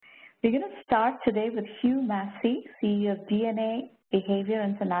We're going to start today with Hugh Massey, CEO of DNA Behavior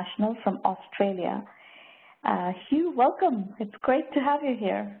International from Australia. Hugh, welcome. It's great to have you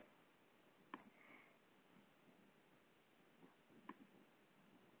here.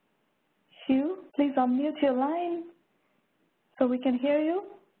 Hugh, please unmute your line so we can hear you.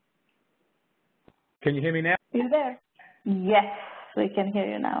 Can you hear me now? You there? Yes, we can hear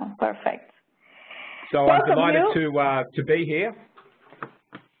you now. Perfect. So welcome, I'm delighted to be here.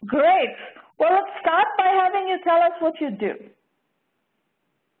 Great. Well, let's start by having you tell us what you do.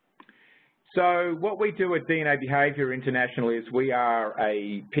 So what we do at DNA Behavior International is we are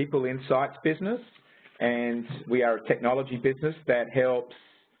a people insights business, and we are a technology business that helps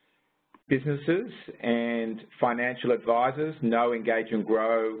businesses and financial advisors know, engage and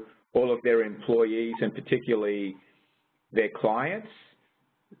grow all of their employees and particularly their clients.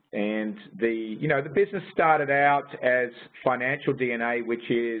 And the business started out as Financial DNA, which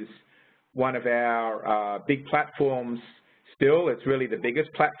is one of our big platforms still. It's really the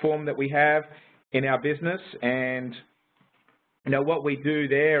biggest platform that we have in our business. And what we do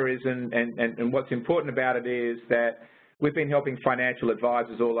there is, and what's important about it is that we've been helping financial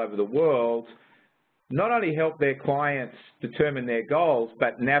advisors all over the world not only help their clients determine their goals,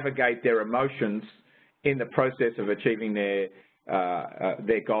 but navigate their emotions in the process of achieving their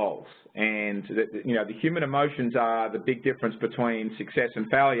goals. And the human emotions are the big difference between success and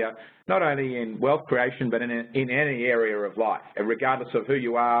failure, not only in wealth creation, but in any area of life, regardless of who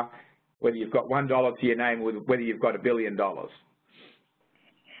you are, whether you've got $1 to your name or whether you've got $1 billion. Can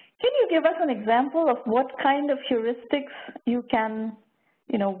you give us an example of what kind of heuristics you can,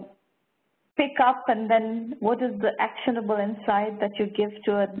 pick up, and then what is the actionable insight that you give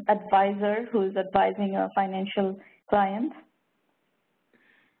to an advisor who is advising a financial client?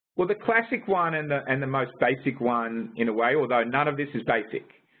 Well, the classic one and the most basic one in a way, although none of this is basic,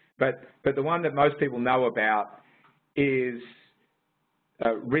 but the one that most people know about is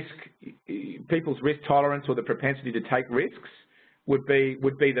people's risk tolerance or the propensity to take risks would be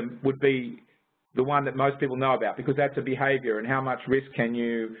the one that most people know about, because that's a behavior and how much risk can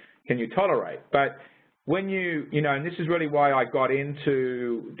you tolerate. But when and this is really why I got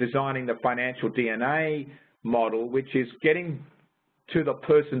into designing the Financial DNA model, which is getting to the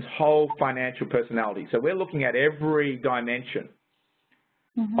person's whole financial personality. So we're looking at every dimension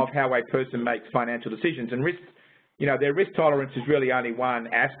of how a person makes financial decisions. And risk, their risk tolerance is really only one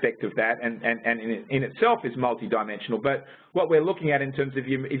aspect of that, and in itself is multidimensional. But what we're looking at in terms of,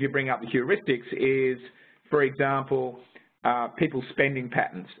 if you bring up the heuristics, is, for example, people's spending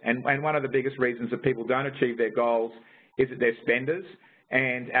patterns. And one of the biggest reasons that people don't achieve their goals is that they're spenders,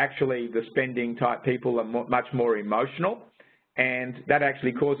 and actually the spending type people are much more emotional, and that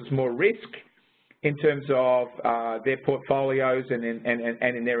actually causes more risk in terms of their portfolios and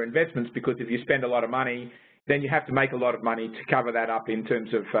in their investments, because if you spend a lot of money, then you have to make a lot of money to cover that up in terms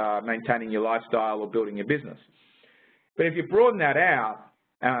of maintaining your lifestyle or building your business. But if you broaden that out,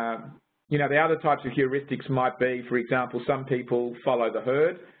 the other types of heuristics might be, for example, some people follow the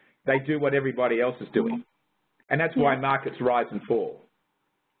herd. They do what everybody else is doing, and that's why markets rise and fall.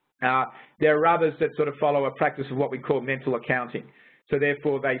 There are others that sort of follow a practice of what we call mental accounting. So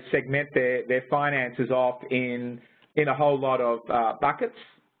therefore, they segment their finances off in a whole lot of buckets,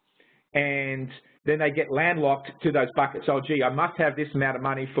 and then they get landlocked to those buckets. Oh, gee, I must have this amount of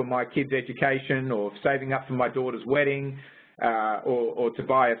money for my kid's education, or saving up for my daughter's wedding, or to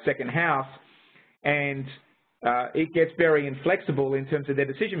buy a second house. And it gets very inflexible in terms of their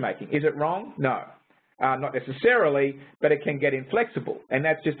decision-making. Is it wrong? No. Not necessarily, but it can get inflexible, and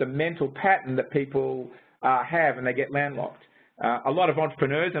that's just a mental pattern that people have, and they get landlocked. A lot of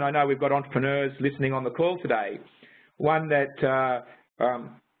entrepreneurs, and I know we've got entrepreneurs listening on the call today, one that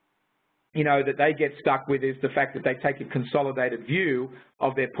that they get stuck with is the fact that they take a consolidated view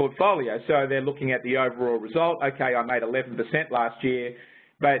of their portfolio. So they're looking at the overall result. Okay, I made 11% last year,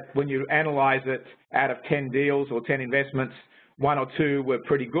 but when you analyze it, out of 10 deals or 10 investments, 1 or 2 were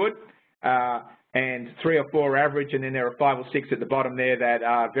pretty good, and 3 or 4 average, and then there are 5 or 6 at the bottom there that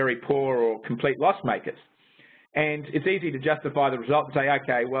are very poor or complete loss makers. And it's easy to justify the result and say,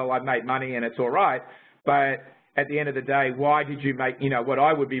 okay, well, I made money and it's all right, but at the end of the day, why did you make, what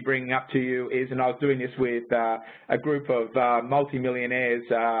I would be bringing up to you is, and I was doing this with a group of multimillionaires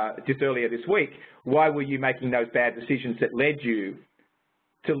just earlier this week, why were you making those bad decisions that led you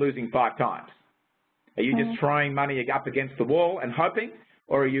to losing 5 times? Are you just throwing money up against the wall and hoping,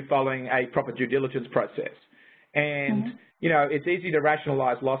 or are you following a proper due diligence process? And, it's easy to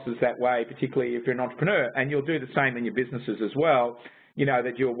rationalize losses that way, particularly if you're an entrepreneur, and you'll do the same in your businesses as well. you know,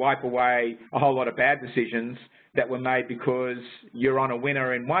 that you'll wipe away a whole lot of bad decisions that were made because you're on a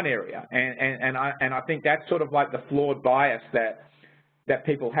winner in one area. And I think that's sort of like the flawed bias that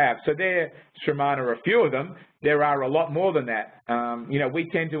people have. So there, Shramana, are a few of them. There are a lot more than that. You know, we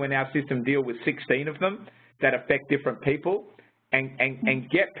tend to, in our system, deal with 16 of them that affect different people and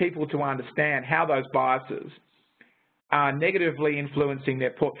get people to understand how those biases are negatively influencing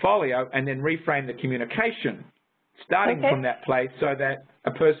their portfolio, and then reframe the communication starting from that place so that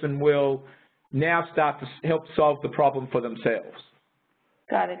a person will now start to help solve the problem for themselves.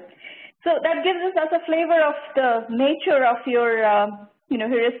 Got it. So that gives us a flavor of the nature of your you know,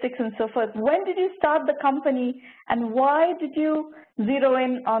 heuristics and so forth. When did you start the company, and why did you zero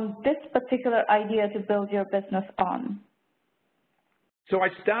in on this particular idea to build your business on? So I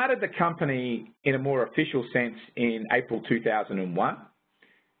started the company in a more official sense in April 2001,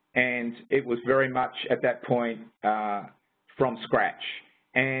 and it was very much at that point from scratch.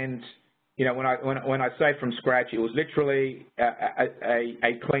 And you know, when I say from scratch, it was literally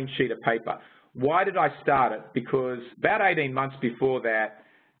a clean sheet of paper. Why did I start it? Because about 18 months before that,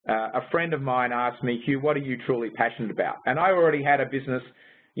 a friend of mine asked me, Hugh, what are you truly passionate about? And I already had a business.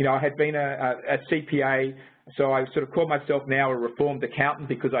 You know, I had been a CPA, so I sort of call myself now a reformed accountant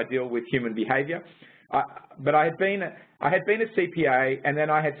because I deal with human behavior. But I had been a CPA, and then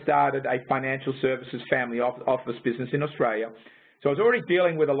I had started a financial services family office business in Australia. So I was already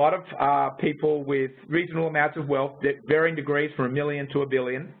dealing with a lot of people with reasonable amounts of wealth, varying degrees from $1 million to $1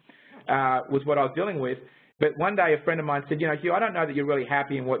 billion was what I was dealing with. But one day a friend of mine said, you know, Hugh, I don't know that you're really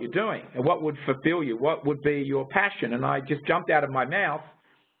happy in what you're doing, and what would fulfill you? What would be your passion? And I just jumped out of my mouth.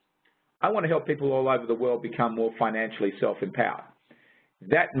 I want to help people all over the world become more financially self-empowered.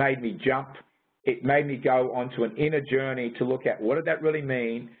 That made me jump. It made me go onto an inner journey to look at what did that really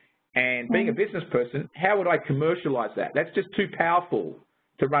mean, and being a business person, how would I commercialize that? That's just too powerful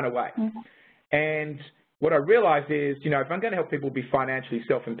to run away. And what I realized is, you know, if I'm going to help people be financially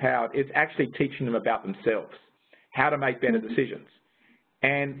self-empowered, it's actually teaching them about themselves, how to make better decisions.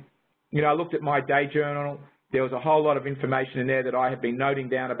 And, you know, I looked at my day journal. There was a whole lot of information in there that I had been noting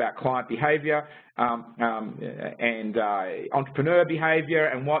down about client behavior and entrepreneur behavior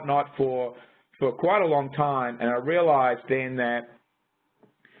and whatnot for quite a long time. And I realized then that,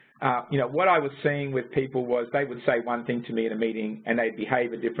 you know, what I was seeing with people was they would say one thing to me in a meeting and they'd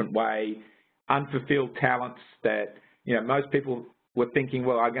behave a different way, unfulfilled talents that, you know, most people were thinking,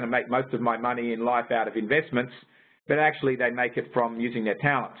 well, I'm going to make most of my money in life out of investments, but actually they make it from using their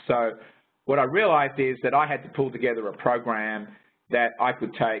talents. So what I realized is that I had to pull together a program that I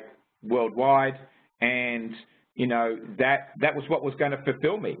could take worldwide, and, you know, that was what was going to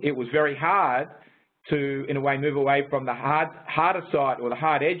fulfill me. It was very hard to, in a way, move away from the harder side or the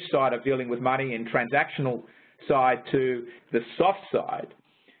hard edge side of dealing with money and transactional side to the soft side.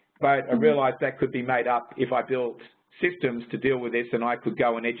 But I realized that could be made up if I built systems to deal with this, and I could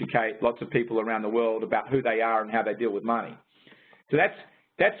go and educate lots of people around the world about who they are and how they deal with money. So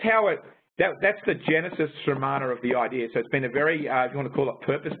that's how it. That's the genesis, Shramana, of the idea. So it's been a very, if you want to call it,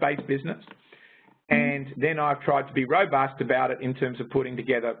 purpose-based business. And then I've tried to be robust about it in terms of putting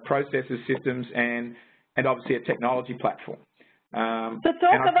together processes, systems, and obviously a technology platform. So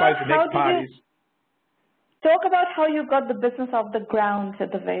talk about how you got the business off the ground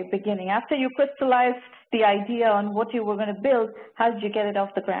at the very beginning. After you crystallized the idea on what you were going to build, how did you get it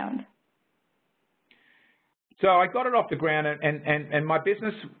off the ground? So I got it off the ground, and my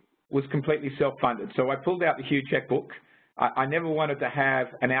business was completely self-funded. So I pulled out the Hugh checkbook. I never wanted to have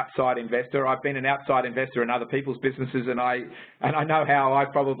an outside investor. I've been an outside investor in other people's businesses, and I know how I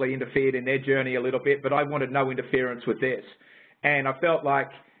probably interfered in their journey a little bit, but I wanted no interference with this. And I felt like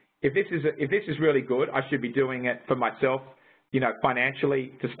if this is really good, I should be doing it for myself, you know,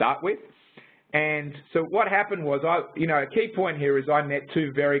 financially to start with. And so what happened was, you know, a key point here is I met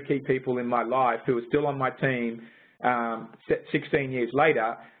two very key people in my life who are still on my team 16 years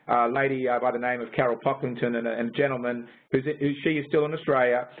later, a lady by the name of Carol Pocklington and a gentleman she is still in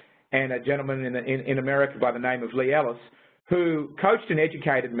Australia, and a gentleman in America by the name of Lee Ellis, who coached and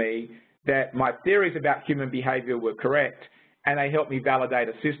educated me that my theories about human behavior were correct, and they helped me validate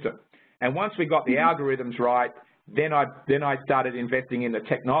a system. And once we got the algorithms right, then I started investing in the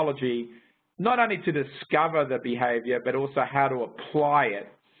technology, not only to discover the behavior, but also how to apply it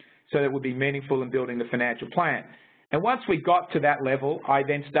so that it would be meaningful in building the financial plan. And once we got to that level, I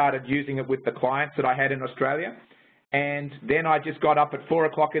then started using it with the clients that I had in Australia. And then I just got up at 4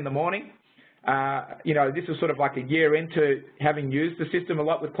 o'clock in the morning. You know, this was sort of like a year into having used the system a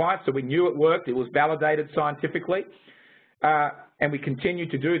lot with clients, so we knew it worked. It was validated scientifically. And we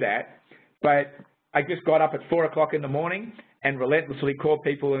continued to do that. But I just got up at 4 o'clock in the morning, and relentlessly called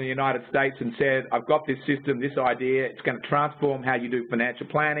people in the United States and said, I've got this system, this idea, it's going to transform how you do financial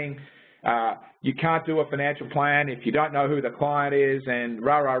planning. You can't do a financial plan if you don't know who the client is, and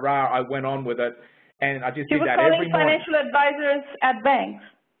rah, rah, rah. I went on with it, and I just did that every morning. You were calling financial advisors at banks?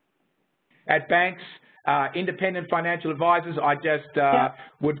 At banks, independent financial advisors, I just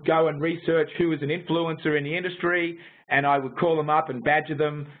would go and research who was an influencer in the industry, and I would call them up and badger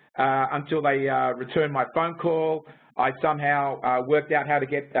them until they returned my phone call. I somehow worked out how to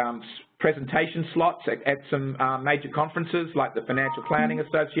get presentation slots at some major conferences like the Financial Planning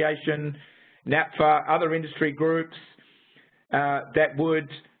Association, NAPFA, other industry groups that would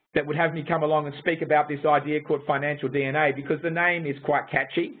have me come along and speak about this idea called financial DNA, because the name is quite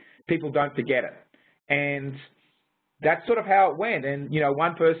catchy. People don't forget it. And that's sort of how it went. And, you know,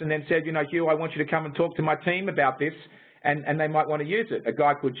 one person then said, you know, Hugh, I want you to come and talk to my team about this, and they might want to use it. A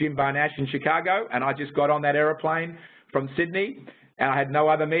guy called Jim Barnash in Chicago, and I just got on that aeroplane from Sydney, and I had no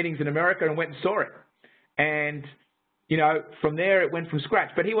other meetings in America, and went and saw it. And, you know, from there it went from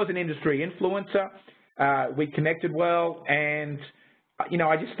scratch. But he was an industry influencer. We connected well, and, you know,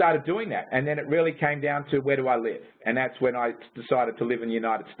 I just started doing that. And then it really came down to, where do I live? And that's when I decided to live in the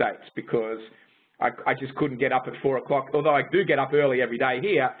United States, because I just couldn't get up at 4 o'clock, although I do get up early every day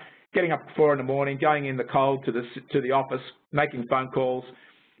here, getting up at 4 in the morning, going in the cold to the office, making phone calls.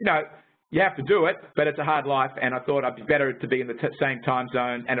 You know, you have to do it, but it's a hard life, and I thought I'd be better to be in the same time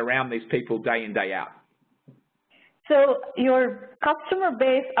zone and around these people day in, day out. So your customer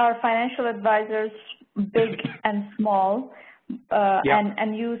base are financial advisors, big and small,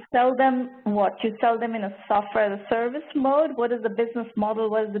 and you sell them what? You sell them in a software as a service mode? What is the business model?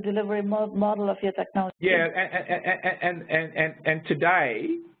 What is the delivery model of your technology? Yeah, and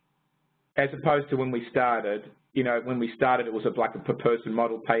today, as opposed to when we started, you know, when we started it was like a per person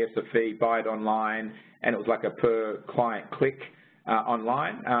model, pay us a fee, buy it online, and it was like a per client click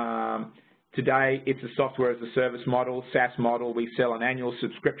online. Today, it's a software as a service model, SaaS model. We sell an annual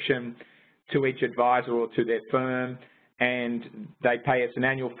subscription to each advisor or to their firm, and they pay us an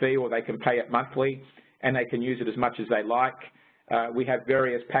annual fee, or they can pay it monthly, and they can use it as much as they like. We have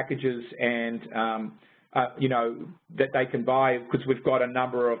various packages and you know, that they can buy, because we've got a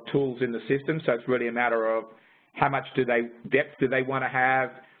number of tools in the system. So it's really a matter of how much depth do they want to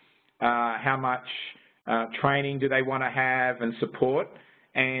have, how much training do they want to have, and support.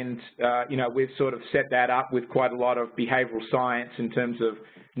 And you know, we've sort of set that up with quite a lot of behavioral science in terms of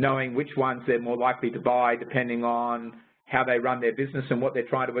knowing which ones they're more likely to buy depending on how they run their business and what they're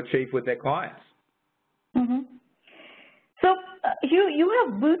trying to achieve with their clients. Mm-hmm. So you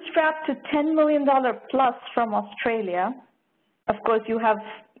have bootstrapped to $10 million plus from Australia. Of course, you have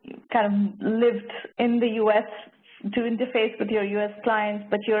kind of lived in the U.S. to interface with your U.S. clients,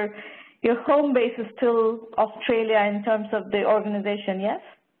 but your home base is still Australia in terms of the organization, yes?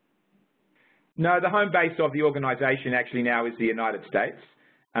 No, the home base of the organization actually now is the United States.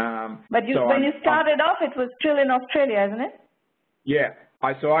 But when you started off, it was still in Australia, isn't it? Yeah.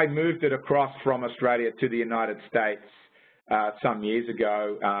 So I moved it across from Australia to the United States some years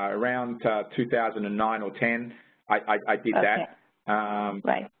ago, around 2009 or 10. I did that.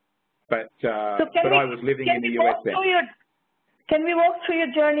 Right. But I was living in the US then. Can we walk through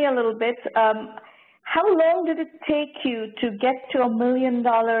your journey a little bit? How long did it take you to get to $1 million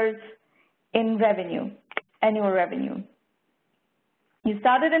in revenue, annual revenue? You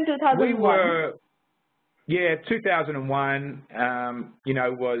started in 2001. Yeah, 2001, you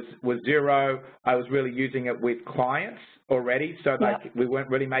know, was zero. I was really using it with clients already, so like we weren't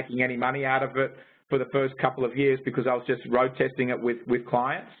really making any money out of it for the first couple of years because I was just road testing it with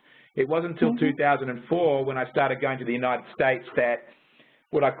clients. It wasn't until 2004 when I started going to the United States that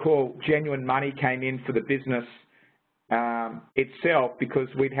what I call genuine money came in for the business itself, because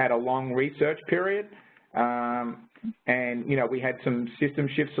we'd had a long research period. And, you know, we had some system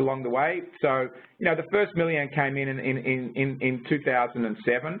shifts along the way. So, you know, the first $1 million came in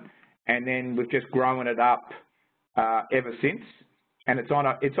 2007, and then we've just grown it up ever since. And it's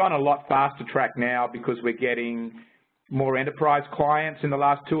on a lot faster track now because we're getting more enterprise clients in the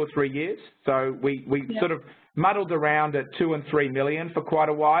last 2 or 3 years. So we sort of muddled around at 2 and 3 million for quite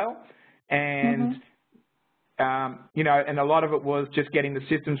a while. And you know, and a lot of it was just getting the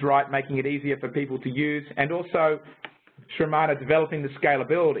systems right, making it easier for people to use, and also, Shramana, developing the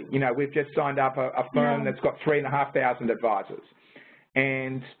scalability. You know, we've just signed up a firm that's got 3,500 advisors,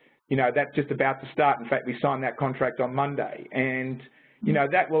 and you know, that's just about to start. In fact, we signed that contract on Monday, and you know,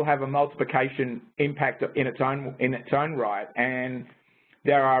 that will have a multiplication impact in its own right, and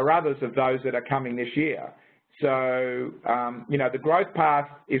there are others of those that are coming this year. So, you know, the growth path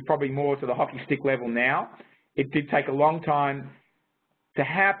is probably more to the hockey stick level now. it did take a long time to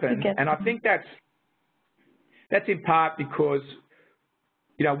happen, and I think that's in part because,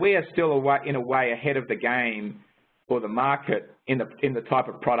 you know, we are still in a way ahead of the game or the market in the type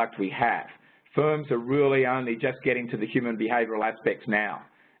of product we have. Firms are really only just getting to the human behavioural aspects now,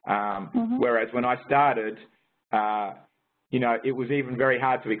 whereas when I started, you know, it was even very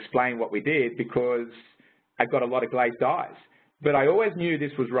hard to explain what we did because I got a lot of glazed eyes. But I always knew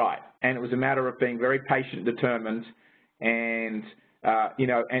this was right, and it was a matter of being very patient, determined, and you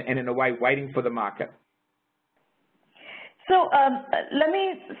know, and in a way waiting for the market. So let me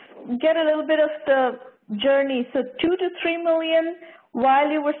get a little bit of the journey. So 2 to 3 million while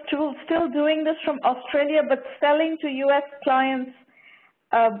you were still doing this from Australia, but selling to U.S. clients,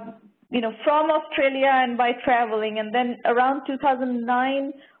 you know, from Australia and by traveling. And then around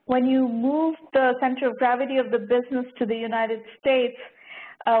 2009, when you moved the center of gravity of the business to the United States,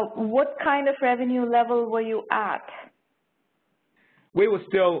 what kind of revenue level were you at? We were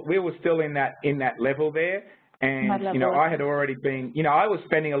still in that level there. And, you know, I had already been, you know, I was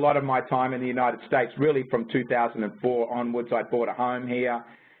spending a lot of my time in the United States, really from 2004 onwards. I bought a home here.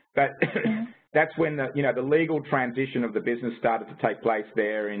 But that's when the, you know, the legal transition of the business started to take place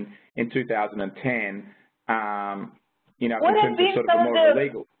there in 2010, you know, in terms of sort of the more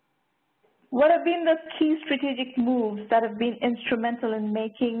legal. What have been the key strategic moves that have been instrumental in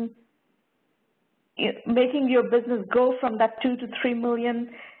making your business go from that 2 to 3 million?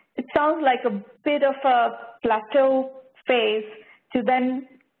 It sounds like a bit of a plateau phase to then,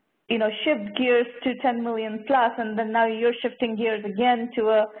 you know, shift gears to 10 million plus, and then now you're shifting gears again to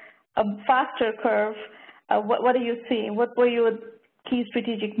a faster curve. What are you seeing? What were your key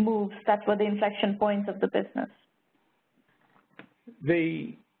strategic moves that were the inflection points of the business?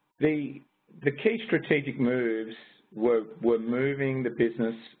 The key strategic moves were moving the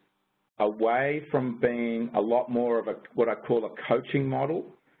business away from being a lot more of what I call a coaching model,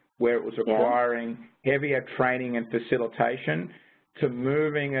 where it was requiring heavier training and facilitation, to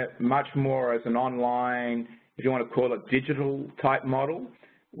moving it much more as an online, if you want to call it, digital type model,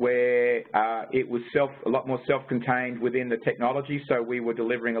 where it was a lot more self-contained within the technology. So we were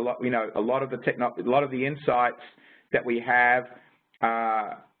delivering a lot, you know, a lot of the insights that we have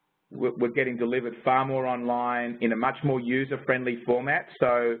were getting delivered far more online in a much more user-friendly format.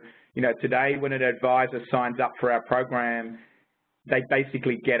 So, you know, today when an advisor signs up for our program, they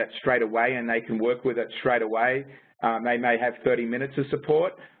basically get it straight away and they can work with it straight away. They may have 30 minutes of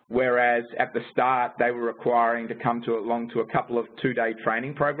support, whereas at the start they were requiring to come along to a couple of 2-day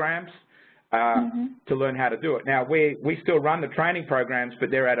training programs to learn how to do it. Now, we still run the training programs, but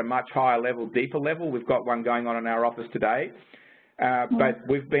they're at a much higher level, deeper level. We've got one going on in our office today. But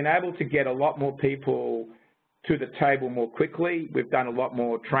we've been able to get a lot more people to the table more quickly. We've done a lot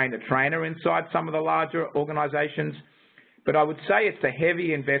more trainer-trainer inside some of the larger organizations. But I would say it's a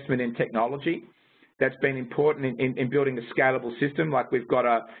heavy investment in technology that's been important in building a scalable system. Like we've got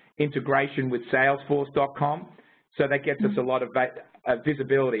a integration with Salesforce.com, so that gets us a lot of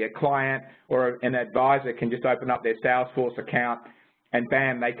visibility. A client or an advisor can just open up their Salesforce account and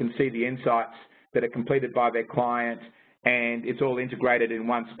bam, they can see the insights that are completed by their client, and it's all integrated in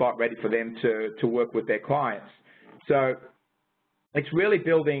one spot ready for them to work with their clients. So it's really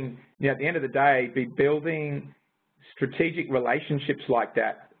building, you know, at the end of the day, building strategic relationships like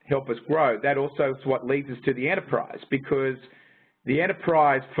that help us grow. That also is what leads us to the enterprise, because the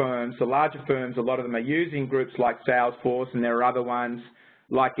enterprise firms, the larger firms, a lot of them are using groups like Salesforce, and there are other ones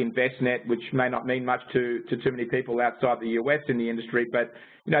like Envestnet, which may not mean much to too many people outside the US in the industry, but,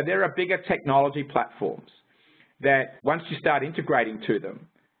 you know, there are bigger technology platforms that once you start integrating to them,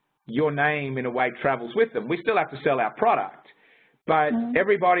 your name in a way travels with them. We still have to sell our product, but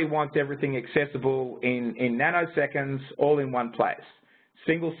everybody wants everything accessible in nanoseconds, all in one place,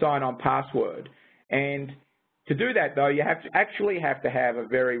 single sign-on password. And to do that, though, you have to have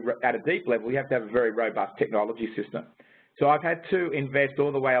at a deep level, you have to have a very robust technology system. So I've had to invest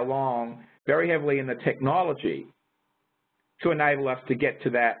all the way along very heavily in the technology to enable us to get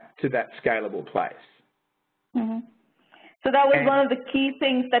to that scalable place. So that was one of the key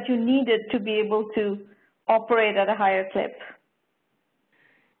things that you needed to be able to operate at a higher clip.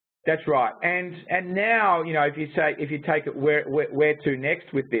 That's right. And now, you know, if you take it where to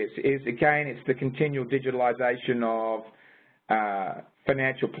next with this is, again, it's the continual digitalization of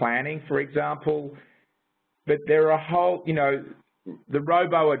financial planning, for example. But there are a whole, you know, the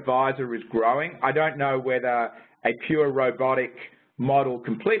robo-advisor is growing. I don't know whether a pure robotic model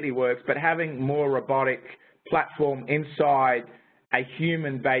completely works, but having more robotic platform inside a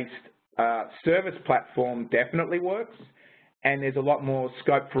human-based service platform definitely works. And there's a lot more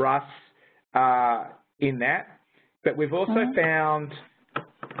scope for us, in that, but we've also found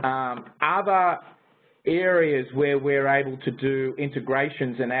other areas where we're able to do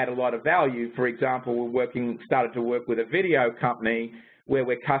integrations and add a lot of value. For example, started to work with a video company where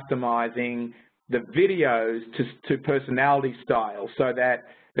we're customizing the videos to personality style so that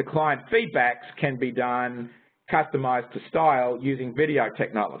the client feedbacks can be done customized to style using video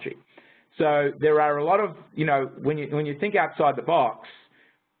technology. So there are a lot of, when you think outside the box,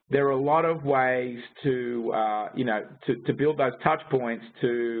 there are a lot of ways to, to build those touch points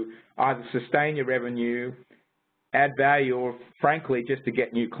to either sustain your revenue, add value, or frankly, just to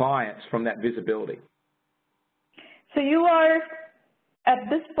get new clients from that visibility. So you are, at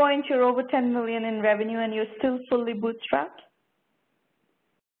this point, you're over 10 million in revenue and you're still fully bootstrapped?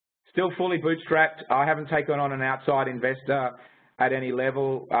 Still fully bootstrapped. I haven't taken on an outside investor at any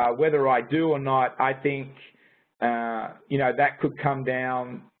level. Whether I do or not, I think, that could come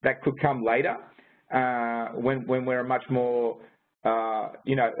down, that could come later when we're a much more,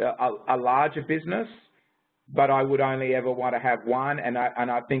 a larger business, but I would only ever want to have one, and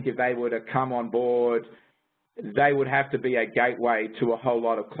I think if they were to come on board, they would have to be a gateway to a whole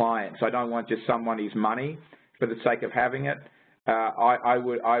lot of clients. I don't want just somebody's money for the sake of having it.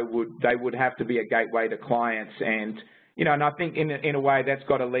 They would have to be a gateway to clients, and and I think in a way that's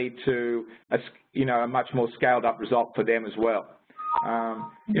got to lead to a much more scaled up result for them as well.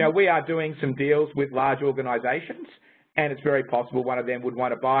 We are doing some deals with large organisations, and it's very possible one of them would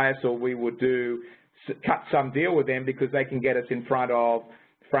want to buy us, or we would cut some deal with them because they can get us in front of,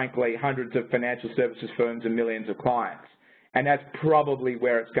 frankly, hundreds of financial services firms and millions of clients. And that's probably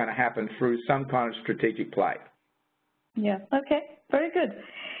where it's going to happen, through some kind of strategic play. Yeah, okay, very good.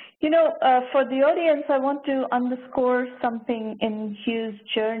 For the audience, I want to underscore something in Hugh's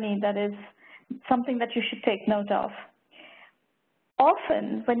journey that is something that you should take note of.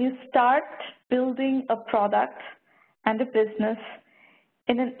 Often, when you start building a product and a business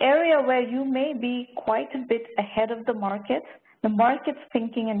in an area where you may be quite a bit ahead of the market's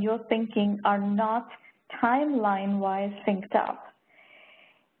thinking and your thinking are not timeline-wise synced up.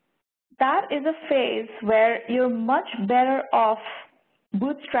 That is a phase where you're much better off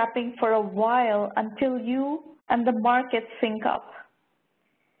bootstrapping for a while until you and the market sync up.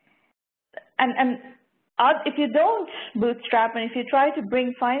 And if you don't bootstrap, and if you try to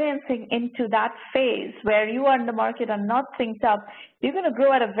bring financing into that phase where you and the market are not synced up, you're going to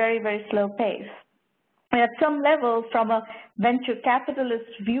grow at a very, very slow pace. And at some level, from a venture capitalist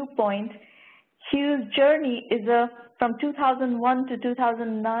viewpoint, Hugh's journey is from 2001 to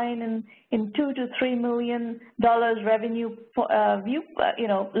 2009 in $2 to $3 million revenue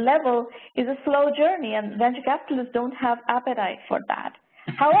level is a slow journey, and venture capitalists don't have appetite for that.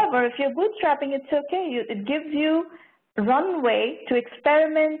 However, if you're bootstrapping, it's okay. It gives you runway to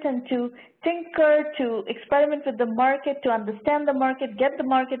experiment and to tinker, to experiment with the market, to understand the market, get the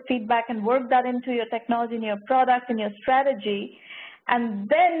market feedback, and work that into your technology and your product and your strategy, and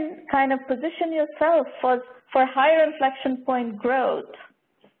then kind of position yourself for higher inflection point growth.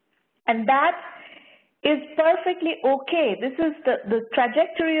 And that is perfectly okay. This is the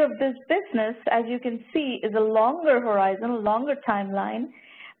trajectory of this business, as you can see, is a longer horizon, a longer timeline,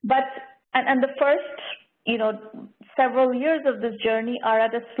 but and the first several years of this journey are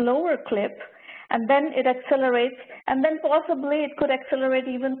at a slower clip, and then it accelerates, and then possibly it could accelerate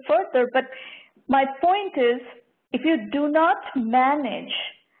even further. But my point is, if you do not manage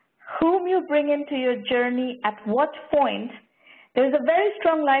whom you bring into your journey at what point, there's a very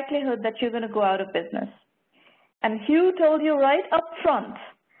strong likelihood that you're going to go out of business. And Hugh told you right up front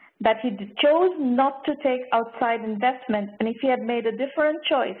that he chose not to take outside investment, and if he had made a different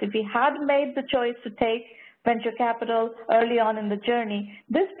choice, if he had made the choice to take venture capital early on in the journey,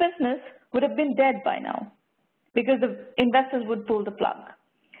 this business would have been dead by now because the investors would pull the plug.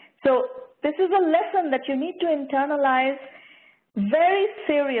 So this is a lesson that you need to internalize very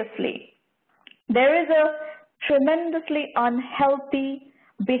seriously. There is a tremendously unhealthy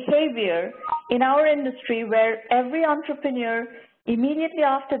behavior in our industry where every entrepreneur, immediately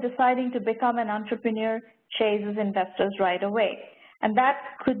after deciding to become an entrepreneur, chases investors right away. And that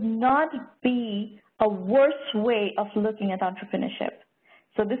could not be a worse way of looking at entrepreneurship.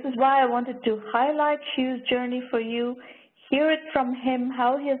 So this is why I wanted to highlight Hugh's journey for you, hear it from him,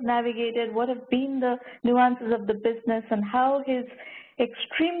 how he has navigated, what have been the nuances of the business, and how his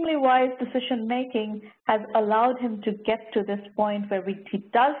extremely wise decision-making has allowed him to get to this point where he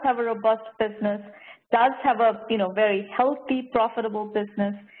does have a robust business, does have a very healthy, profitable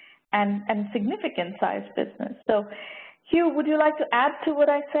business, and significant size business. So, Hugh, would you like to add to what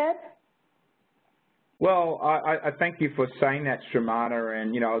I said? Well, I thank you for saying that, Shramana,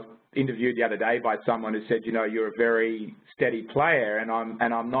 and interviewed the other day by someone who said, you know, you're a very steady player, and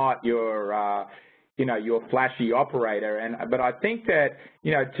I'm not your, you know, your flashy operator. But I think that,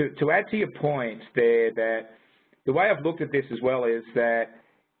 you know, to add to your point there, that the way I've looked at this as well is that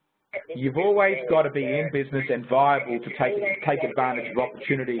you've always got to be in business and viable to take advantage of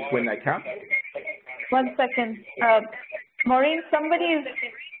opportunities when they come. 1 second. Maureen, somebody is...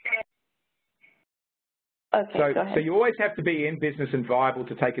 Okay, go ahead. So you always have to be in business and viable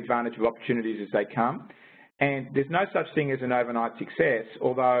to take advantage of opportunities as they come. And there's no such thing as an overnight success,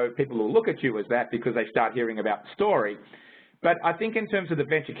 although people will look at you as that because they start hearing about the story. But I think in terms of the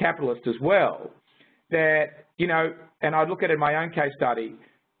venture capitalist as well, that, you know, and I look at it in my own case study,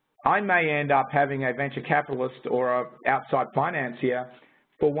 I may end up having a venture capitalist or an outside financier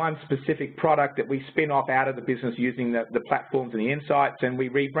for one specific product that we spin off out of the business using the platforms and the insights, and we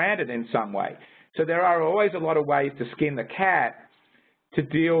rebrand it in some way. So there are always a lot of ways to skin the cat to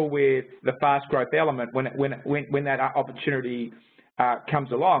deal with the fast growth element when that opportunity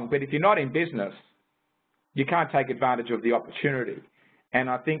comes along. But if you're not in business, you can't take advantage of the opportunity. And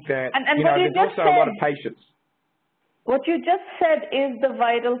I think that, you know, there's also a lot of patience. What you just said is the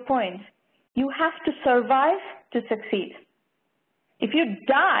vital point. You have to survive to succeed. If you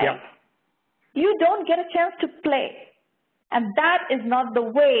die, yep, you don't get a chance to play. And that is not the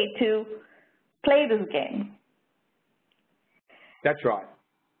way to play this game. That's right.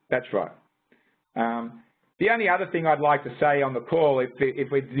 That's right. The only other thing I'd like to say on the call,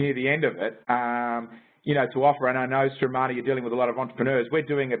 if we're near the end of it, you know, to offer, and I know, Srimani, you're dealing with a lot of entrepreneurs. We're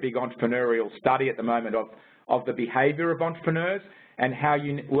doing a big entrepreneurial study at the moment of the behavior of entrepreneurs and how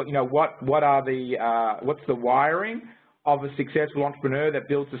what's the wiring of a successful entrepreneur that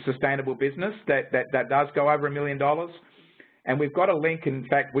builds a sustainable business that does go over $1 million. And we've got a link. In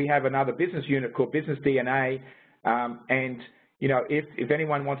fact, we have another business unit called Business DNA, and you know, if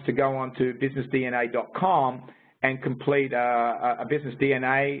anyone wants to go on to businessdna.com and complete a Business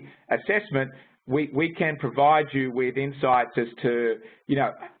DNA assessment, we can provide you with insights as to, you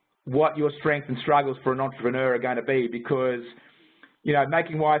know, what your strengths and struggles for an entrepreneur are going to be, because, you know,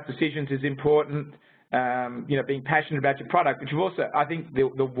 making wise decisions is important, you know, being passionate about your product, but you've also, I think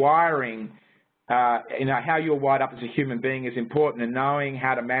the wiring, you know, how you're wired up as a human being is important, and knowing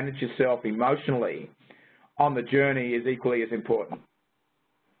how to manage yourself emotionally on the journey is equally as important.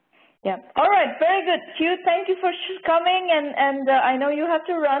 Yeah. All right. Very good. Hugh, thank you for coming, and I know you have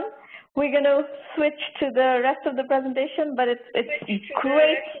to run. We're going to switch to the rest of the presentation, but it's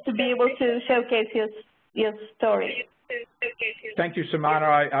great to be able to showcase your story. Thank you, Samana.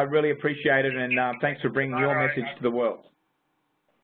 I really appreciate it, and thanks for bringing your message to the world.